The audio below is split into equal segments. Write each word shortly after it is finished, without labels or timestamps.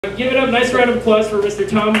Give it up, nice round of applause for Mr.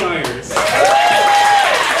 Tom Myers.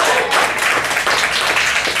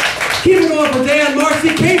 Keep it going for Dan Marcy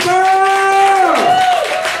Caper!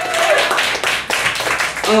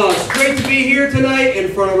 It's great to be here tonight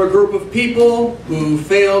in front of a group of people who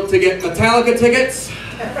failed to get Metallica tickets.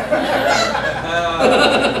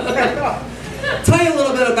 Tell you a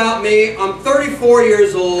little bit about me. I'm 34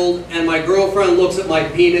 years old, and my girlfriend looks at my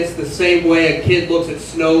penis the same way a kid looks at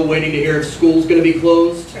snow waiting to hear if school's going to be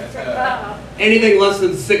closed. Anything less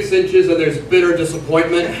than 6 inches and there's bitter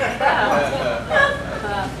disappointment.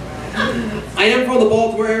 I am from the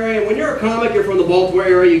Baltimore area, and when you're a comic, you're from the Baltimore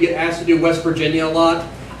area, you get asked to do West Virginia a lot.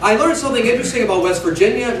 I learned something interesting about West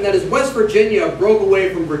Virginia, and that is West Virginia broke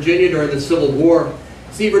away from Virginia during the Civil War.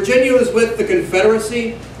 See, Virginia was with the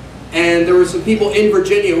Confederacy, and there were some people in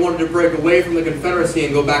Virginia who wanted to break away from the Confederacy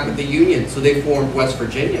and go back with the Union, so they formed West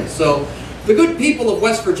Virginia. So the good people of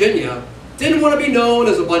West Virginia didn't want to be known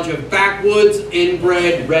as a bunch of backwoods,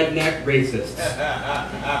 inbred, redneck racists.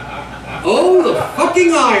 Oh, the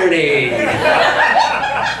fucking irony!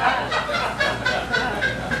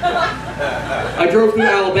 I drove through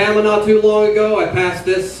Alabama not too long ago. I passed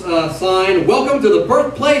this sign, "Welcome to the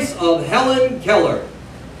birthplace of Helen Keller."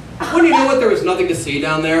 Wouldn't you know it, there was nothing to see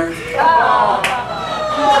down there?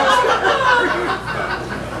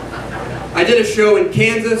 I did a show in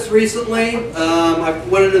Kansas recently. I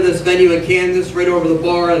went into this venue in Kansas right over the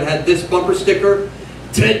bar and had this bumper sticker: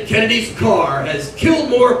 "Ted Kennedy's car has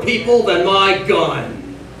killed more people than my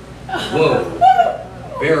gun." Whoa.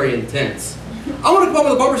 Very intense. I want to come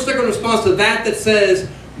up with a bumper sticker in response to that that says,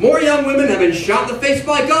 "More young women have been shot in the face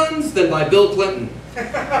by guns than by Bill Clinton."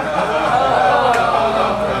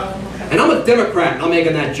 And I'm a Democrat, and I'm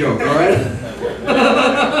making that joke, all right?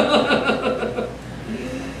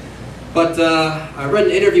 But I read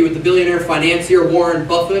an interview with the billionaire financier Warren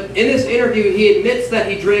Buffett. In this interview, he admits that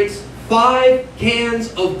he drinks 5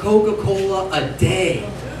 cans of Coca-Cola a day.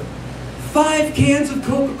 5 cans of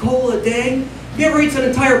Coca-Cola a day? If he ever eats an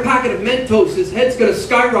entire packet of Mentos, his head's going to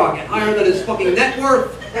skyrocket higher than his fucking net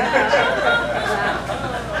worth.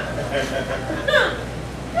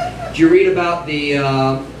 Did you read about the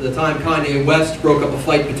time Kanye West broke up a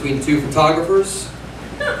fight between 2 photographers?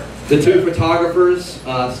 The 2 photographers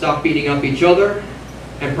stopped beating up each other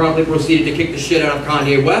and promptly proceeded to kick the shit out of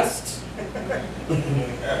Kanye West.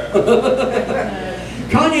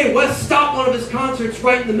 Kanye West stopped one of his concerts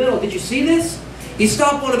right in the middle. Did you see this? He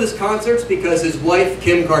stopped one of his concerts because his wife,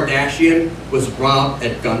 Kim Kardashian, was robbed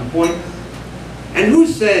at gunpoint. And who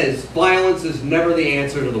says violence is never the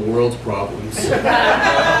answer to the world's problems?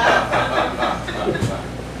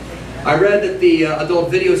 I read that the adult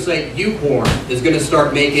video site YouPorn is going to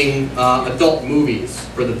start making adult movies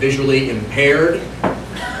for the visually impaired.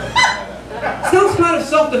 Sounds kind of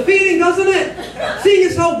self-defeating, doesn't it? Seeing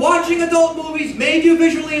as how watching adult movies made you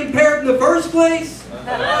visually impaired in the first place?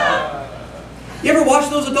 You ever watch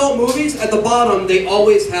those adult movies? At the bottom, they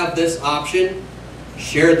always have this option: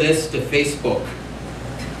 share this to Facebook.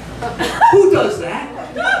 Who does that?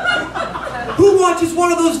 Who watches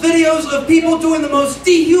one of those videos of people doing the most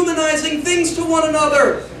dehumanizing things to one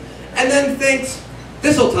another and then thinks,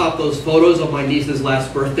 "This'll top those photos of my niece's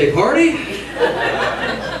last birthday party"?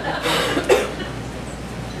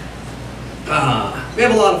 We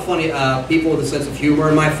have a lot of funny people with a sense of humor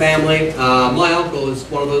in my family. My uncle is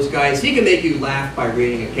one of those guys. He can make you laugh by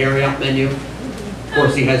reading a carry-out menu. Of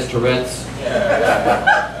course, he has Tourette's.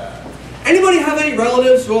 Anybody have any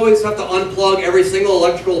relatives who always have to unplug every single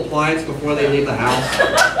electrical appliance before they leave the house?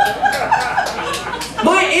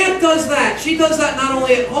 My aunt does that. She does that not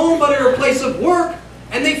only at home, but at her place of work.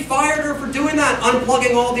 And they fired her for doing that,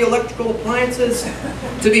 unplugging all the electrical appliances.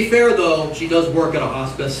 To be fair, though, she does work at a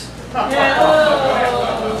hospice.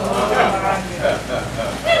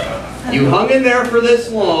 You hung in there for this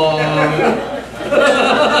long.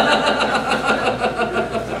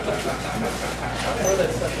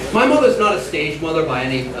 My mother's not a stage mother by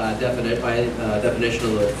any definition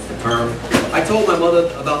of the term. I told my mother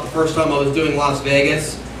about the first time I was doing Las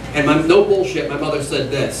Vegas, and no bullshit, my mother said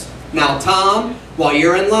this: "Now, Tom, while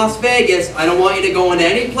you're in Las Vegas, I don't want you to go into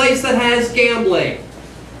any place that has gambling."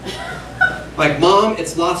 Like, "Mom,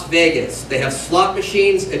 it's Las Vegas. They have slot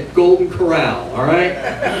machines at Golden Corral, all right?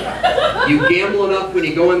 You gamble enough when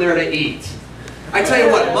you go in there to eat." I tell you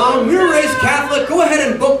what, Mom, we were raised Catholic. Go ahead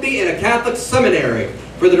and book me in a Catholic seminary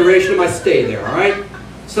for the duration of my stay there, all right?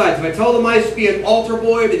 Besides, if I told them I used to be an altar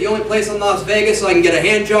boy, but the only place in Las Vegas I can get a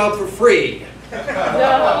hand job for free.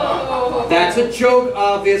 No. That's a joke,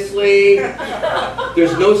 obviously.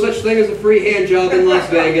 There's no such thing as a free hand job in Las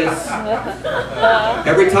Vegas.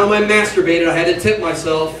 Every time I masturbated, I had to tip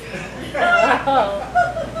myself.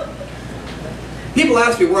 People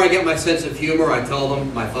ask me where I get my sense of humor. I tell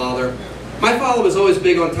them my father. My father was always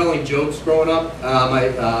big on telling jokes growing up.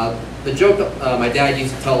 The joke that my dad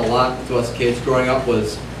used to tell a lot to us kids growing up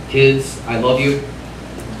was, "Kids, I love you."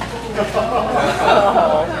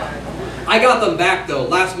 I got them back though.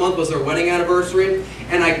 Last month was their wedding anniversary,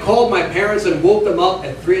 and I called my parents and woke them up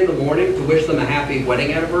at 3 in the morning to wish them a happy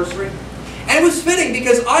wedding anniversary. And it was fitting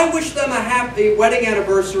because I wished them a happy wedding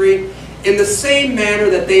anniversary in the same manner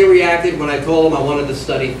that they reacted when I told them I wanted to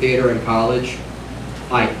study theater in college.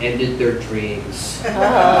 I ended their dreams.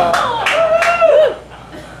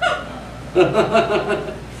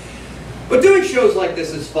 But doing shows like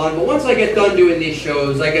this is fun, but once I get done doing these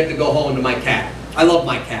shows, I get to go home to my cat. I love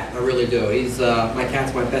my cat, I really do. My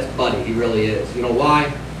cat's my best buddy, he really is. You know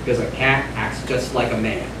why? Because a cat acts just like a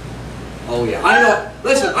man. Oh yeah, I know,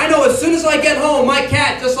 listen, I know as soon as I get home, my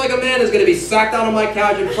cat, just like a man, is going to be sat down on my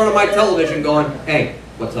couch in front of my television going, "Hey,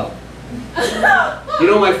 what's up? You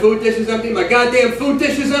know my food dish is empty? My goddamn food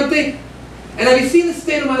dish is empty? And have you seen the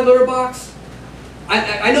state of my litter box?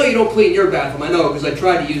 I know you don't clean your bathroom, I know, because I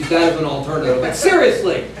tried to use that as an alternative, but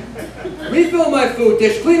seriously, refill my food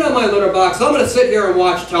dish, clean out my litter box, I'm going to sit here and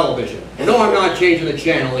watch television. No, I'm not changing the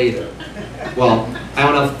channel either. Well, I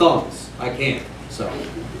don't have thumbs, I can't, so.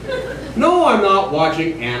 No, I'm not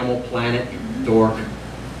watching Animal Planet, dork.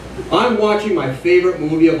 I'm watching my favorite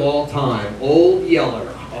movie of all time, Old Yeller.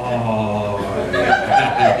 Oh,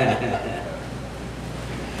 yeah.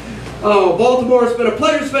 Oh, Baltimore, it's been a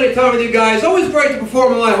pleasure spending time with you guys. Always great to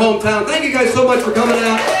perform in my hometown. Thank you guys so much for coming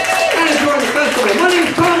out and enjoying the festival.